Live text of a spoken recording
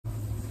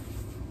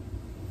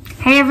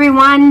Hey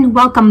everyone,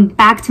 welcome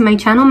back to my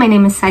channel. My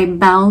name is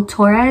Cybelle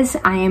Torres.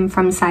 I am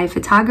from Cy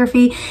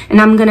Photography,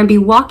 and I'm going to be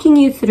walking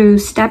you through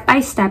step by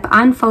step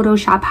on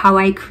Photoshop how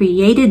I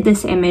created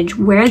this image,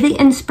 where the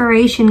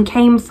inspiration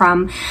came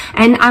from,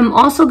 and I'm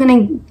also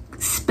going to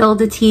spill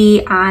the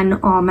tea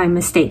on all my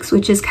mistakes,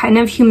 which is kind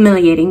of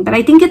humiliating, but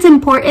I think it's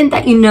important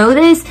that you know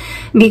this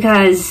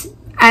because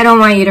I don't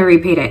want you to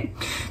repeat it.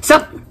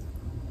 So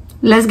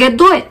let's get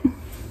to it.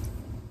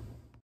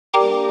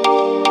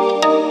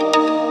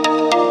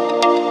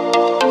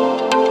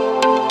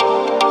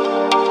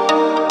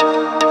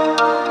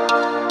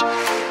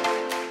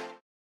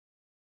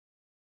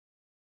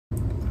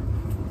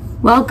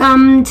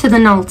 Welcome to the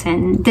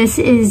Knowlton. This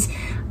is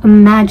a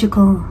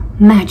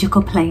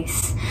magical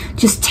place.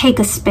 Just take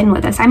a spin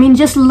with us. I mean,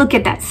 just look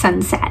at that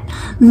sunset.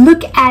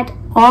 Look at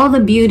all the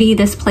beauty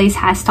this place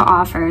has to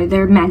offer.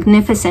 They're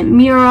magnificent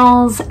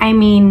murals. I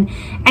mean,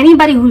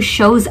 anybody who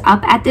shows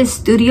up at this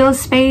studio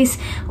space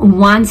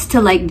wants to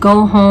like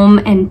go home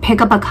and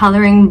pick up a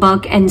coloring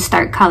book and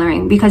start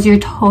coloring because you're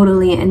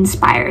totally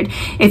inspired.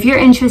 If you're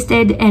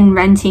interested in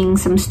renting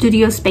some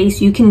studio space,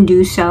 you can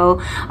do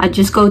so.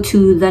 Just go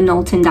to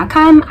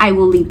theknowlton.com. I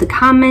will leave the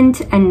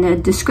comment and the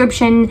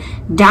description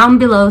down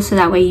below so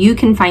that way you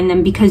can find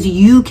them, because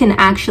you can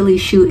actually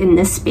shoot in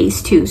this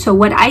space too. So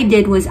what I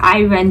did was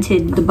I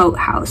rented the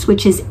boathouse,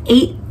 which is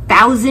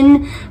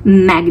 8,000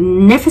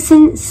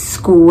 magnificent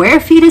square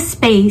feet of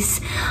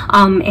space.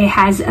 It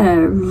has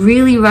a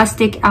really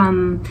rustic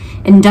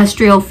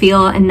industrial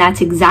feel, and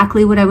that's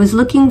exactly what I was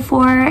looking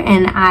for,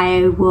 and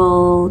I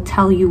will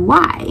tell you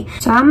why.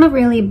 So I'm a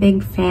really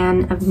big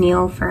fan of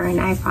Neil Fern.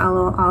 I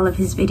follow all of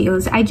his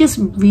videos. I just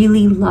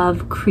really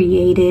love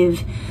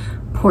creative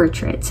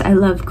portraits. I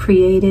love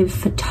creative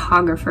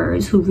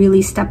photographers who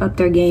really step up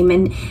their game,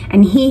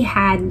 and he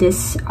had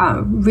this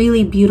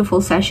really beautiful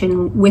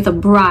session with a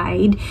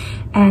bride.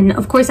 And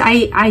of course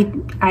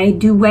I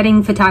do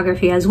wedding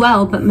photography as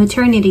well, but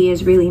maternity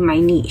is really my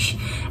niche,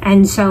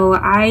 and so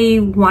I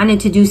wanted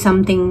to do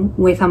something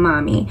with a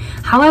mommy.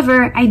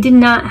 However, I did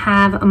not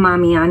have a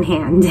mommy on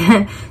hand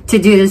to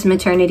do this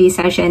maternity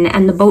session,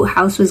 and the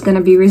boathouse was going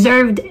to be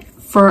reserved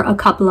for a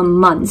couple of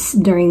months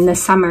during the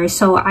summer.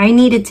 So I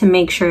needed to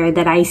make sure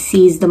that I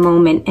seized the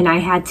moment, and I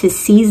had to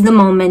seize the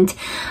moment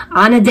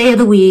on a day of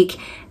the week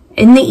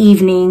in the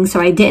evening.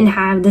 So I didn't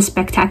have the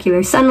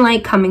spectacular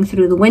sunlight coming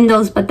through the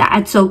windows, but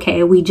that's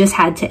okay. We just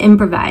had to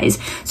improvise.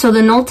 So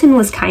the Knowlton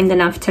was kind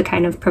enough to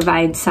kind of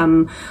provide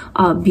some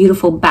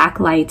beautiful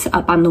backlights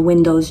up on the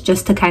windows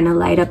just to kind of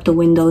light up the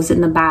windows in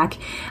the back.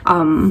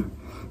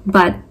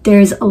 But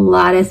there's a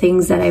lot of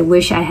things that I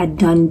wish I had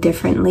done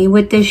differently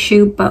with this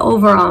shoot, but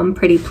overall I'm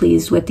pretty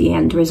pleased with the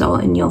end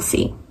result, and you'll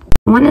see.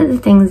 One of the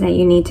things that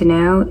you need to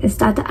know is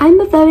that I'm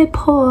a very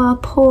poor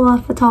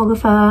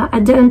photographer.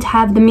 I don't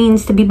have the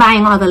means to be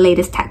buying all the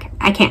latest tech.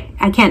 I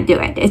can't do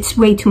it. It's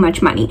way too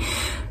much money.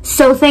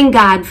 So thank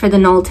God for the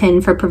Knowlton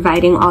for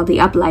providing all the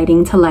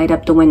uplighting to light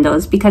up the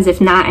windows, because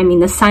if not, I mean,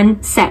 the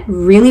sun set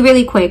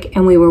really quick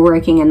and we were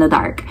working in the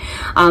dark.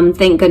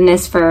 Thank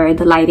goodness for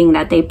the lighting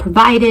that they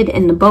provided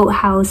in the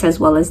boathouse as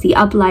well as the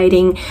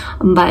uplighting.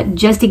 But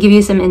just to give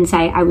you some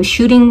insight, I was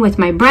shooting with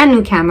my brand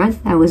new camera.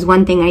 That was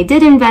one thing I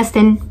did invest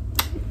in.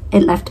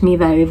 It left me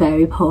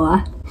very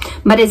poor.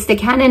 But it's the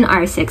Canon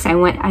R6.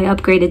 I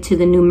upgraded to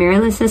the new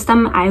mirrorless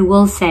system. I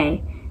will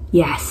say,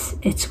 yes,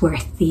 it's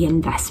worth the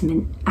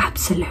investment.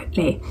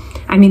 Absolutely.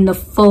 I mean, the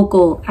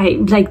focal,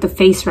 like the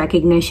face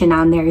recognition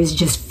on there is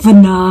just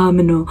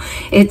phenomenal.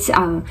 It's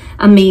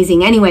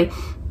amazing. Anyway,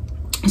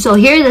 so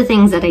here are the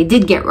things that I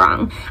did get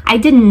wrong. I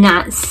did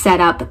not set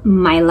up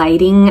my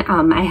lighting.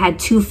 I had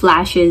two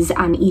flashes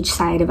on each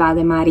side of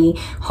Ademari,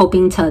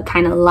 hoping to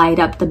kind of light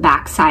up the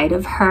back side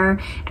of her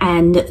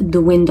and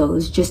the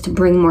windows just to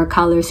bring more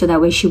color so that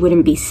way she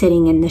wouldn't be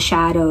sitting in the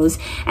shadows.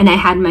 And I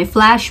had my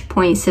flash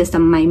point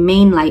system, my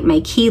main light, my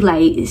key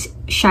light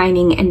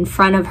shining in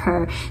front of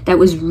her that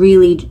was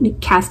really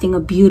casting a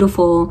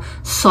beautiful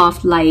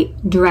soft light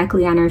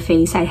directly on her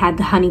face. I had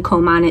the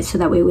honeycomb on it so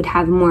that way it would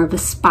have more of a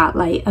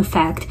spotlight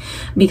effect,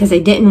 because I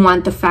didn't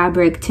want the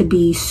fabric to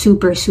be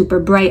super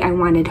bright. I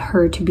wanted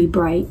her to be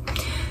bright.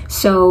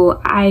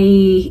 So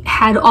I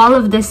had all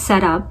of this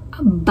set up,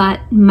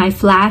 but my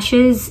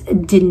flashes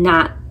did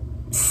not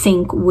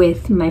sync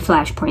with my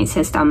flash point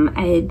system.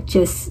 I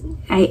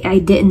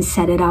didn't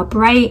set it up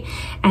right,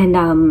 and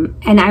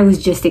I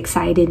was just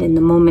excited in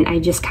the moment. I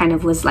just kind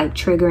of was like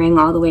triggering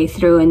all the way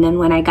through, and then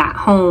when I got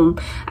home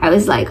I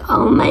was like,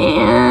 oh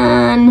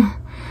man,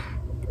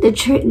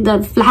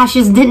 the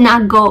flashes did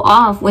not go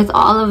off with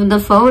all of the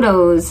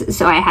photos.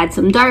 So I had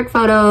some dark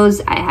photos,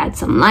 I had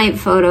some light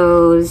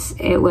photos.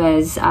 It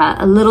was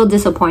a little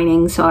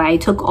disappointing, so I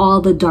took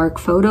all the dark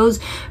photos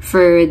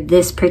for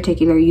this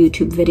particular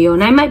YouTube video,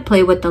 and I might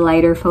play with the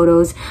lighter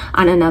photos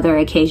on another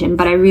occasion,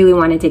 but I really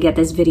wanted to get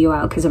this video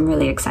out because I'm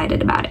really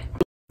excited about it.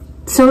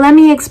 So let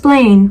me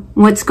explain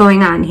what's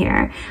going on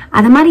here.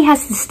 Adamari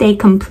has to stay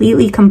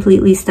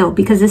completely still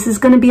because this is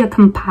going to be a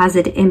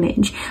composite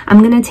image. I'm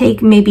going to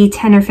take maybe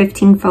 10 or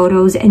 15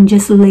 photos and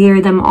just layer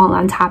them all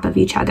on top of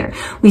each other.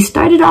 We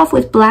started off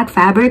with black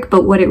fabric,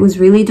 but what it was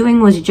really doing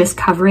was just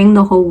covering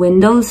the whole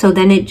window. So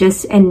then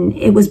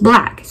it was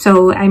black.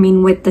 So, I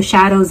mean, with the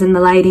shadows and the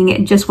lighting,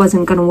 it just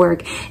wasn't going to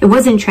work. It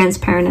wasn't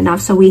transparent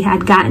enough. So we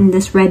had gotten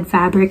this red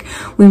fabric.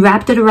 We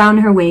wrapped it around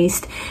her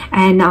waist,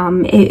 and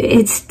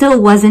it still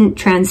wasn't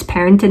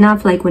transparent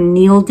enough. Like when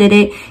Neil did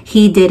it,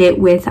 he did it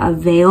with a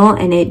veil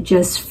and it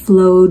just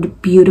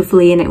flowed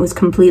beautifully and it was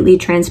completely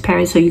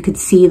transparent so you could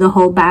see the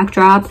whole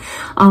backdrop.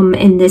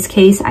 In this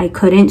case I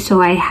couldn't,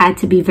 so I had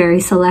to be very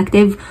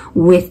selective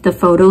with the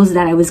photos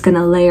that I was going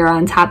to layer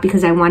on top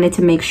because I wanted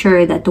to make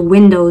sure that the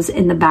windows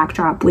in the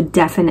backdrop would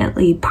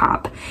definitely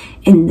pop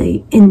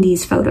in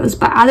these photos.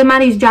 But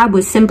Adamari's job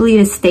was simply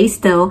to stay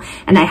still,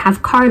 and I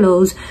have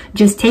Carlos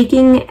just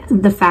taking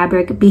the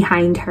fabric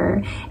behind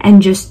her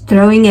and just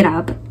throwing it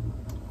up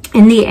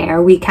in the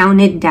air. We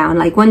counted down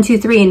like 1, 2,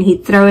 3, and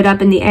he'd throw it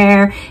up in the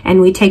air and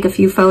we'd take a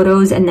few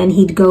photos, and then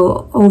he'd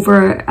go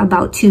over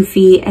about 2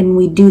 feet and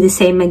we'd do the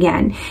same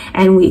again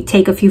and we'd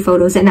take a few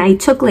photos. And I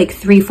took like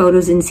 3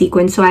 photos in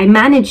sequence, so I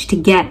managed to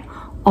get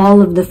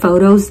all of the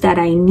photos that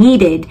I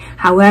needed.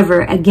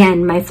 However,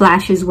 again, my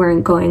flashes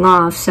weren't going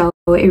off, so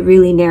it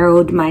really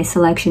narrowed my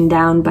selection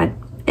down, but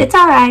it's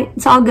all right.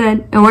 It's all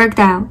good. It worked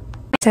out.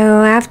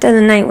 So after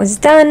the night was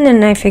done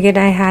and I figured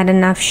I had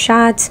enough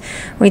shots,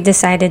 we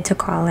decided to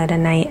call it a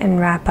night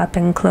and wrap up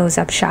and close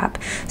up shop.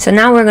 So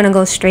now we're going to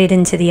go straight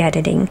into the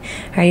editing.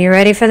 Are you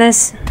ready for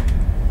this?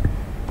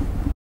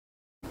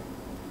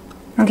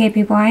 Okay,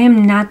 people, I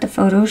am not the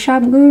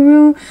Photoshop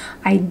guru.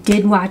 I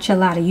did watch a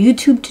lot of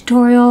YouTube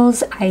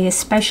tutorials. I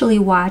especially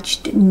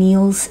watched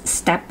Neil's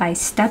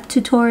step-by-step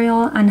tutorial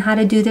on how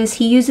to do this.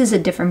 He uses a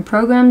different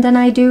program than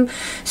I do.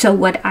 So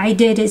what I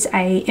did is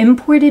I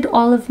imported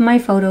all of my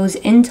photos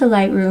into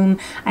Lightroom.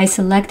 I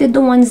selected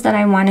the ones that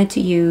I wanted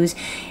to use.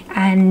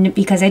 And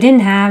because I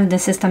didn't have the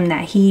system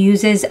that he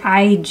uses,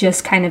 I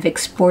just kind of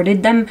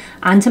exported them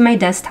onto my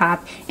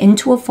desktop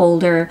into a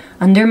folder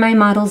under my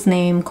model's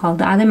name called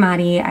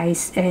Adamari.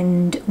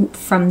 And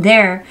from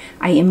there,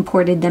 I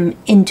imported them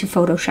into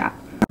Photoshop.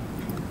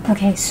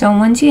 Okay, so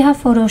once you have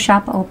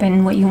Photoshop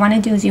open, what you want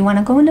to do is you want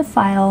to go into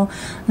File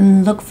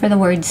and look for the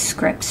word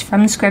Scripts.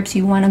 From Scripts,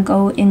 you want to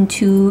go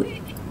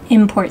into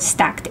Import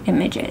Stacked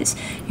Images.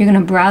 You're going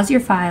to browse your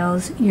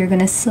files. You're going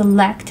to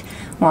select,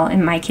 well,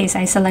 in my case,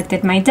 I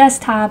selected my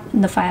desktop,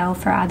 the file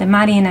for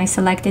Adamari, and I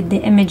selected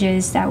the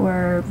images that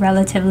were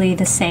relatively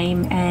the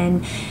same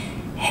and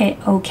hit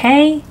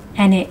OK,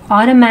 and it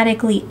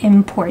automatically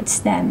imports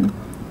them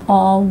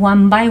all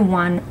one by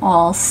one,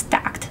 all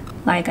stacked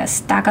like a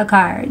stack of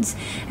cards.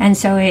 And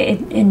so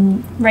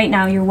right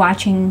now you're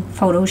watching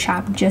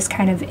Photoshop just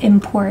kind of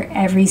import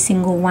every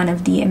single one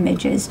of the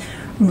images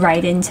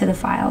right into the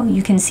file.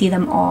 You can see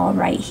them all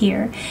right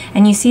here,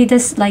 and you see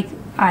this like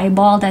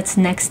eyeball that's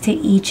next to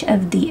each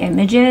of the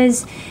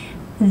images.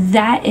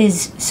 That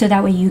is so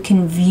that way you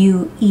can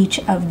view each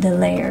of the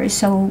layers.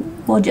 So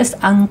we'll just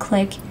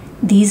unclick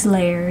these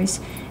layers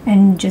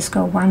and just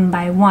go one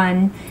by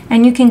one,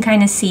 and you can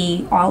kind of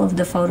see all of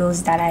the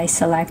photos that I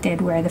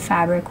selected where the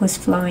fabric was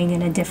flowing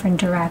in a different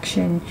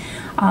direction.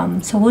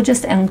 So we'll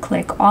just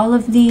unclick all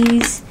of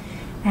these,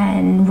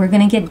 and we're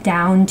gonna get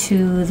down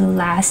to the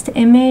last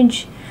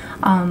image.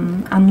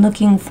 I'm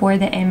looking for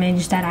the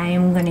image that I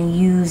am going to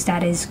use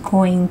that is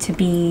going to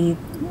be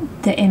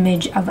the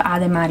image of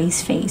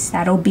Adamari's face.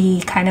 That'll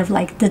be kind of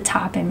like the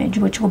top image,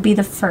 which will be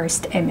the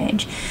first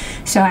image.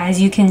 So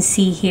as you can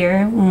see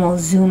here, when we'll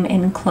zoom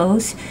in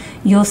close,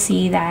 you'll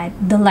see that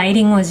the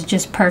lighting was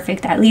just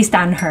perfect, at least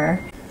on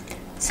her.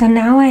 So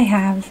now I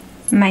have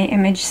my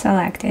image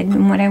selected,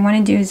 and what I want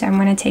to do is I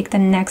want to take the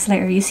next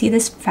layer. You see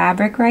this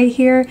fabric right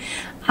here?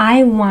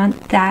 I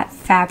want that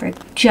fabric,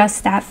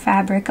 just that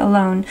fabric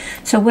alone.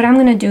 So what I'm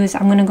going to do is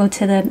I'm going to go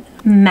to the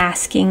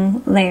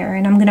masking layer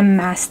and I'm going to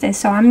mask this.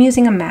 So I'm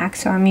using a Mac,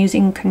 so I'm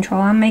using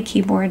Control on my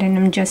keyboard and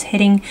I'm just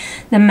hitting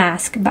the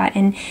mask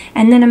button,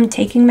 and then I'm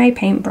taking my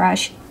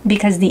paintbrush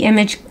because the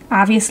image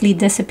obviously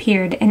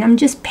disappeared, and I'm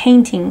just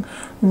painting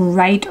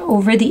right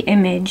over the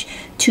image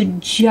to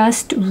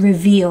just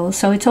reveal.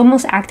 So it's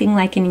almost acting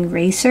like an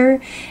eraser,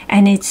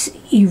 and it's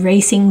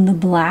erasing the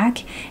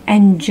black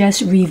and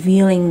just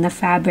revealing the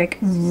fabric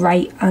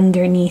right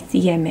underneath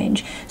the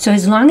image. So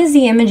as long as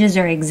the images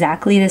are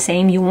exactly the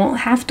same, you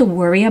won't have to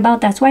worry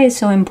about, that's why it's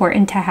so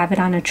important to have it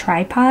on a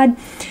tripod.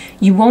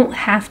 You won't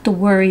have to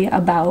worry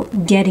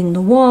about getting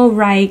the wall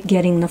right,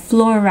 getting the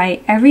floor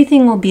right.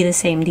 Everything will be the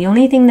same. The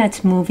only thing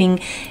that's moving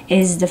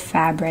is the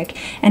fabric.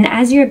 And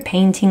as you're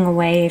painting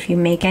away, if you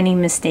make any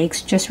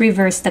mistakes, just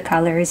reverse the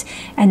colors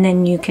and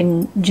then you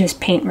can just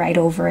paint right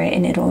over it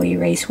and it'll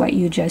erase what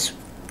you just,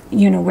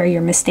 you know, where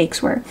your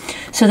mistakes were.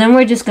 So then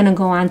we're just going to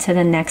go on to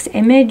the next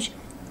image.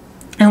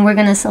 And we're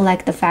going to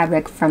select the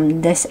fabric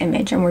from this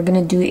image, and we're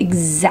going to do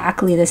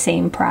exactly the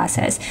same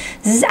process.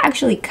 This is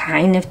actually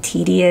kind of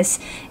tedious.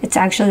 It's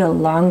actually a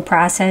long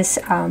process,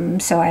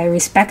 so I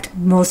respect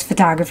most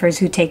photographers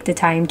who take the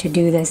time to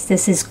do this.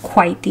 This is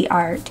quite the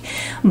art.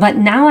 But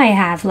now I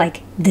have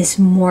like this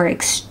more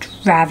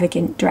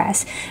extravagant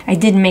dress. I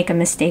did make a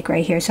mistake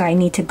right here, so I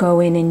need to go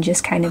in and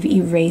just kind of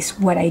erase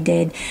what I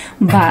did.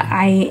 But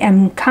I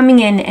am coming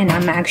in and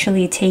I'm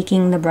actually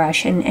taking the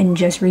brush and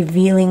just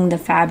revealing the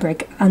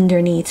fabric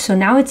underneath. So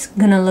now it's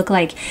gonna look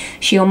like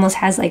she almost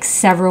has like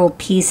several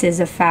pieces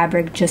of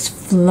fabric just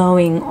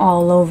flowing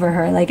all over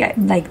her,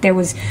 like there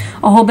was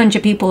a whole bunch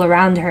of people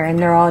around her and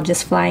they're all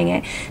just flying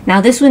it.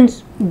 Now this one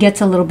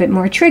gets a little bit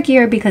more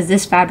trickier because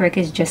this fabric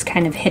is just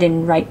kind of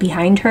hidden right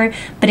behind her.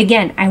 But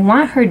again, I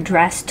want her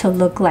dress to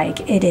look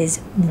like it is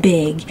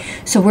big.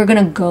 So we're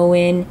gonna go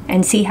in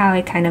and see how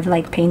it kind of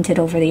like painted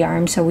over the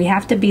arm. So we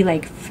have to be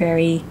like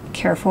very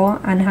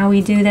careful on how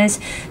we do this.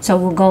 So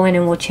we'll go in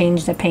and we'll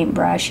change the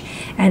paintbrush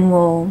and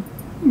we'll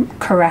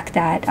correct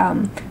that.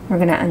 We're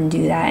gonna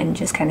undo that and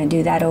just kind of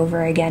do that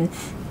over again.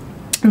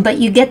 But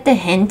you get the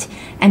hint,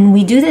 and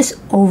we do this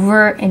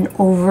over and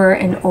over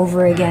and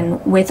over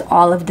again with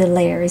all of the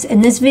layers.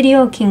 And this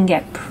video can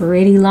get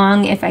pretty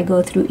long if I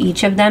go through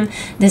each of them.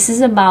 This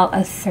is about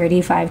a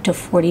 35 to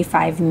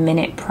 45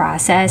 minute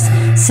process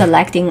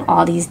selecting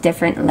all these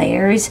different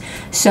layers.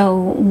 So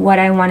what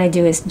I want to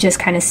do is just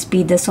kind of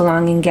speed this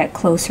along and get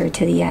closer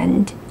to the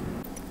end.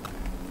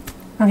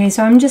 Okay,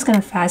 so I'm just going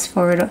to fast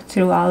forward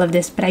through all of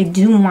this, but I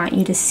do want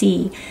you to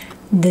see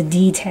the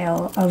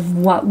detail of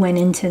what went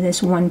into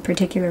this one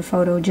particular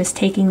photo, just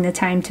taking the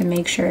time to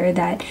make sure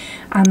that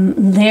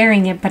I'm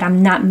layering it, but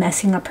I'm not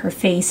messing up her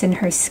face and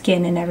her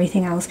skin and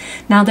everything else.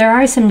 Now there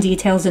are some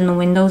details in the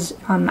windows.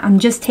 I'm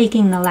just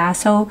taking the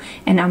lasso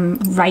and I'm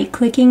right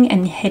clicking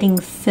and hitting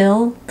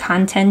fill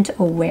content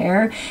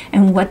aware,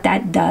 and what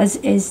that does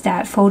is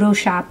that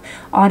Photoshop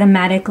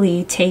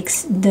automatically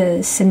takes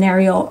the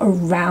scenario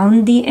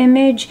around the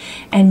image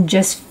and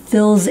just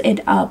fills it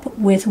up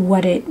with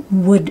what it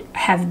would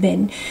have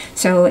been.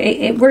 So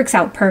it works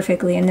out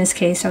perfectly in this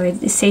case, so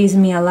it saves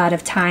me a lot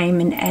of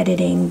time in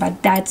editing,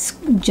 but that's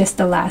just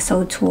the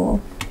lasso tool.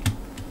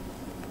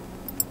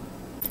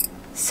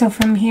 So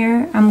from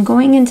here, I'm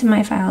going into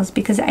my files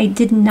because I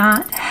did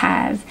not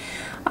have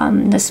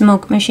the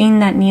smoke machine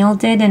that Neil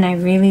did, and I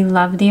really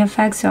love the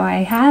effect. So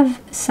I have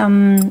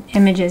some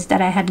images that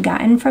I had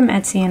gotten from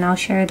Etsy, and I'll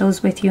share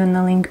those with you in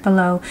the link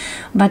below.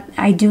 But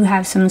I do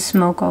have some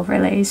smoke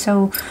overlays.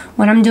 So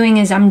what I'm doing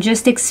is I'm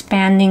just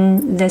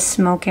expanding this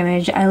smoke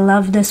image. I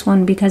love this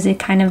one because it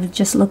kind of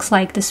just looks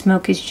like the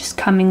smoke is just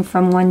coming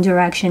from one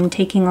direction,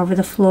 taking over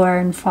the floor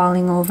and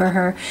falling over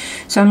her.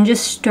 So I'm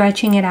just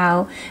stretching it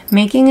out,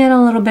 making it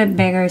a little bit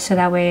bigger so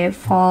that way it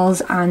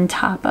falls on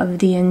top of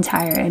the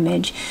entire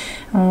image.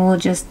 And we'll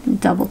just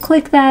double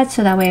click that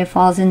so that way it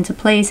falls into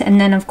place. And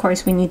then of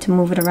course we need to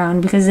move it around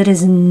because it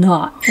is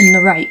not in the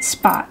right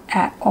spot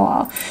at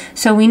all.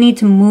 So we need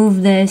to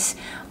move this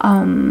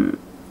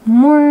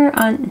more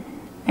on.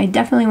 I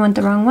definitely went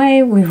the wrong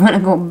way. We want to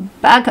go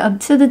back up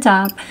to the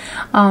top.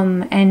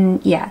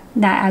 And yeah,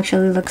 that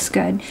actually looks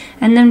good.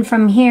 And then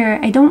from here,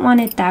 I don't want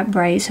it that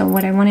bright. So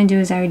what I want to do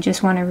is I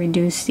just want to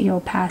reduce the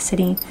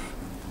opacity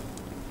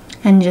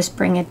and just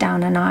bring it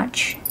down a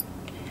notch.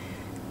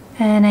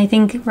 And I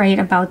think right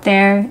about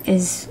there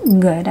is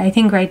good. I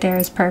think right there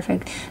is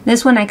perfect.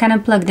 This one I kind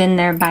of plugged in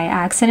there by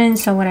accident.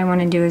 So what I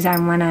want to do is I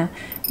want to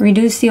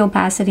reduce the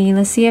opacity.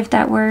 Let's see if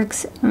that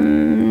works.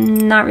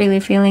 Not really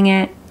feeling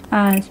it.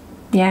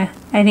 Yeah,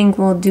 I think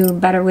we'll do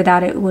better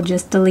without it. We'll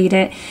just delete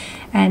it.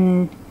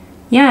 And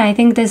yeah, I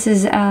think this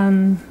is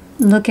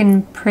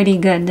looking pretty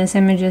good. This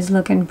image is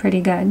looking pretty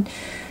good.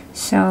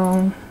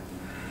 So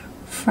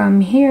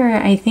from here,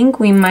 I think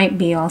we might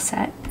be all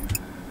set.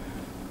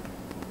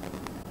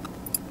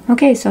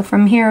 Okay, so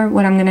from here,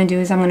 what I'm going to do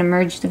is I'm going to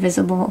merge the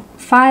visible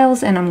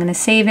files and I'm going to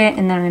save it,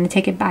 and then I'm going to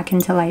take it back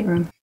into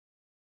Lightroom.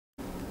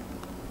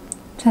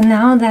 So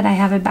now that I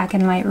have it back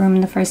in Lightroom,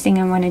 the first thing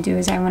I want to do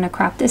is I want to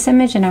crop this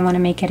image and I want to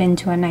make it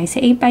into a nice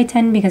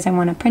 8x10 because I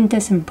want to print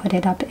this and put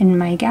it up in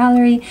my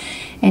gallery,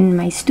 in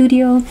my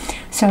studio.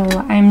 So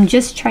I'm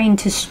just trying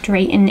to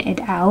straighten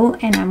it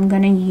out, and I'm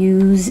going to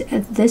use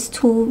this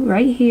tool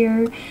right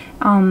here,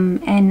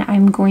 and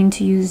I'm going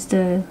to use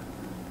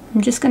I'm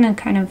just going to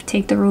kind of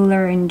take the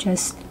ruler and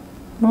just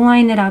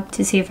line it up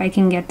to see if I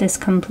can get this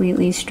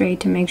completely straight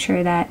to make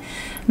sure that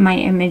my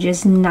image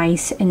is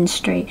nice and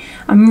straight.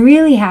 I'm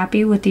really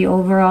happy with the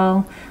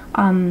overall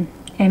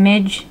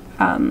image.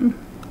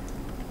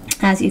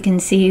 As you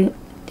can see,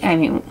 I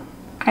mean,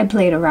 I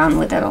played around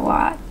with it a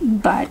lot,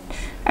 but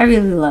I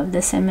really love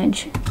this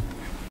image.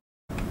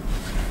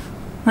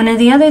 One of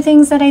the other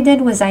things that I did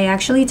was I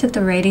actually took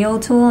the radial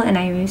tool and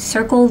I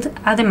circled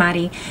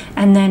Ademari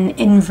and then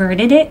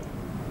inverted it.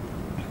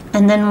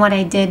 And then what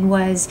I did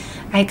was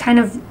I kind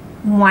of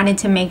wanted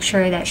to make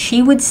sure that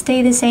she would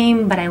stay the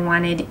same, but I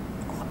wanted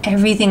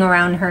everything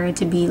around her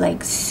to be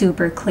like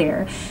super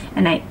clear.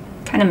 And I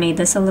kind of made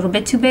this a little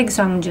bit too big,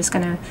 so I'm just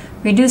gonna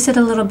reduce it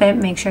a little bit,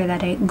 make sure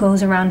that it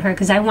goes around her,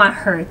 because I want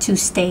her to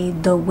stay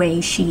the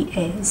way she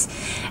is.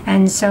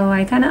 And so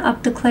I kind of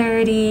upped the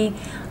clarity,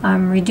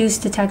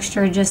 reduced the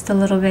texture just a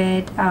little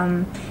bit,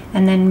 and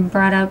then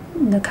brought up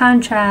the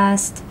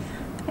contrast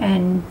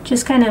and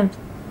just kind of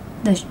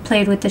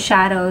played with the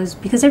shadows,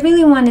 because I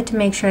really wanted to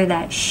make sure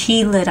that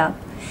she lit up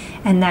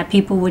and that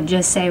people would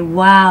just say,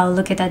 wow,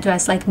 look at that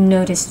dress, like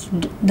notice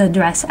the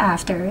dress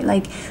after.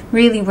 Like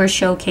really we're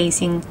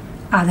showcasing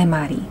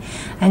Ademari.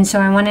 And so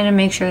I wanted to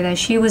make sure that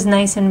she was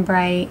nice and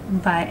bright,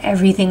 but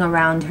everything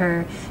around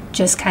her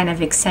just kind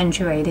of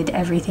accentuated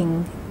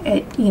everything,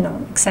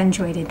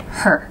 accentuated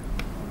her.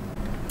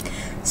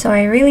 So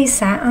I really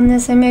sat on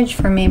this image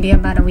for maybe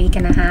about a week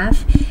and a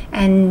half,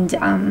 and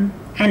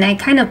I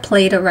kind of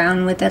played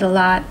around with it a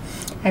lot.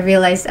 I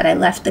realized that I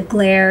left the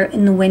glare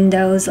in the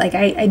windows. Like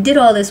I did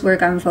all this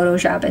work on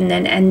Photoshop and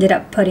then ended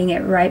up putting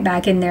it right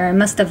back in there. I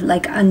must have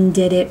like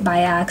undid it by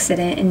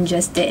accident and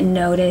just didn't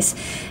notice.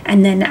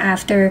 And then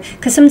after,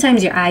 because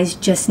sometimes your eyes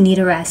just need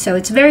a rest. So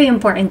it's very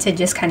important to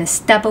just kind of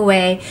step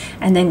away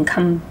and then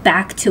come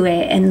back to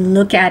it and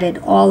look at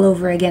it all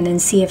over again and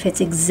see if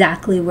it's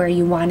exactly where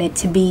you want it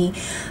to be.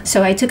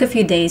 So I took a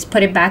few days,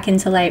 put it back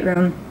into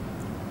Lightroom,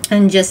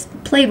 and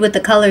just played with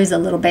the colors a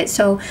little bit.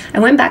 So I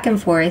went back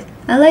and forth.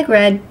 I like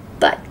red,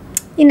 but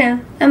you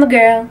know, I'm a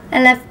girl.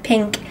 I love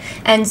pink.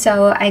 And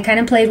so I kind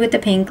of played with the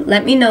pink.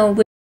 Let me know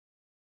what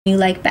you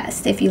like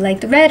best. If you like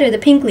the red or the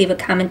pink, leave a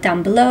comment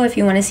down below. If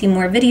you want to see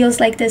more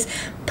videos like this,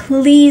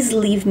 please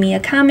leave me a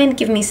comment.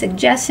 Give me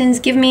suggestions.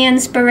 Give me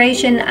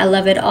inspiration. I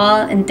love it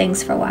all, and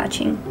thanks for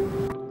watching.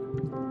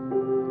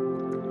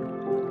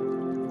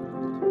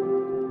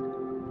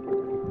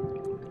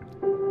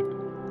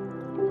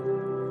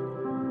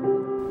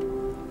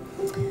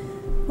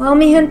 Well,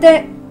 mi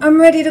gente,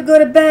 I'm ready to go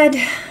to bed.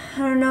 I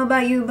don't know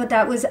about you, but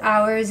that was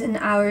hours and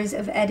hours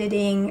of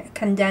editing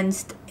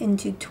condensed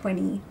into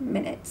 20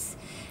 minutes.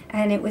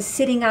 And it was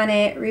sitting on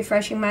it,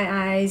 refreshing my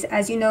eyes.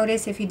 As you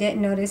notice, if you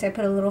didn't notice, I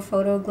put a little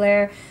photo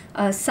glare.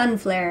 Sun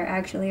flare,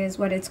 actually, is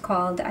what it's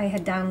called. I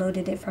had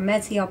downloaded it from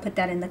Etsy. I'll put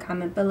that in the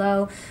comment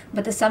below.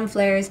 But the sun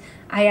flares,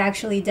 I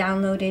actually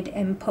downloaded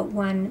and put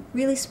one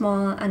really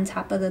small on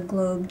top of the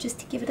globe just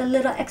to give it a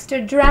little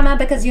extra drama,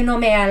 because you know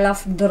me, I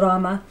love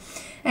drama.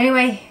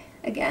 Anyway,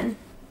 again,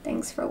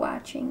 thanks for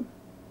watching.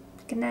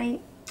 Good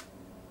night.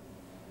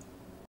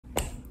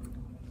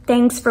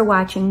 Thanks for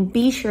watching.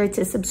 Be sure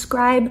to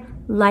subscribe,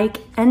 like,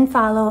 and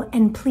follow,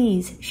 and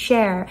please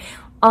share.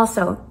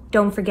 Also,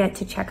 don't forget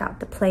to check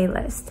out the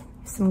playlist.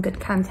 Some good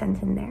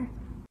content in there.